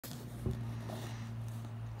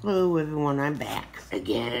Hello everyone, I'm back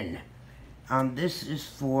again. This is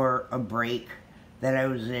for a break that I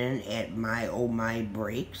was in at My Oh My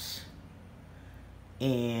Breaks.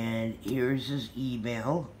 And here's his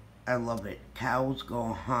email. I love it.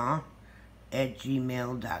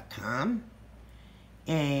 cowsgohah@gmail.com.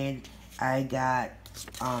 And I got,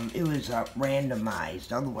 it was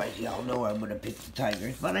randomized. Otherwise, y'all know I would have picked the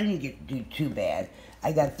Tigers. But I didn't get to do too bad.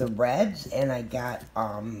 I got the Reds and I got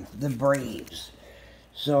the Braves.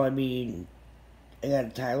 So, I mean, I got a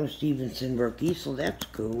Tyler Stevenson rookie, so that's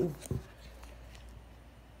cool.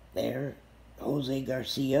 There. Jose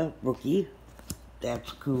Garcia, rookie.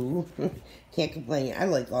 That's cool. Can't complain. I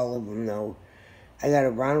like all of them, though. I got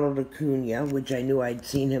a Ronald Acuna, which I knew I'd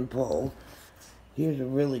seen him pull. Here's a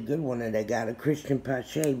really good one that I got, a Christian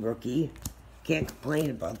Pache rookie. Can't complain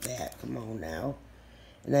about that. Come on now.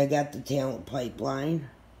 And I got the Talent Pipeline.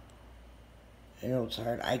 I know it's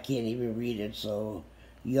hard. I can't even read it, so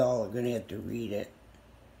y'all are going to have to read it.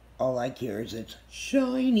 All I care is it's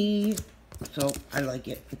shiny. So, I like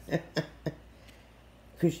it.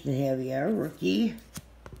 Christian Javier, rookie.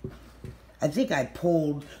 I think I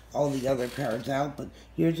pulled all the other cards out, but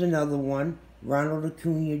here's another one. Ronald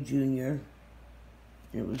Acuna Jr.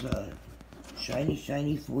 It was a shiny,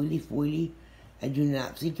 foily. I do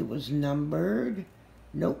not think it was numbered.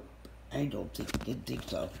 Nope. I didn't think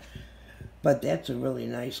so. But that's a really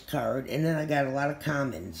nice card. And then I got a lot of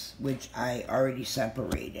commons, which I already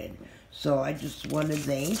separated. So I just want to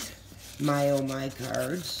thank My Oh My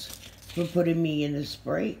Cards for putting me in this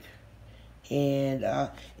break. And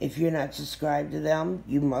if you're not subscribed to them,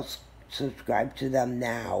 you must subscribe to them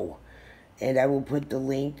now. And I will put the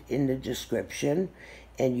link in the description.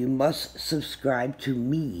 And you must subscribe to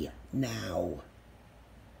me now.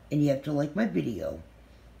 And you have to like my video.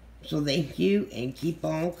 So thank you, and keep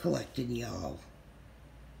on collecting, y'all.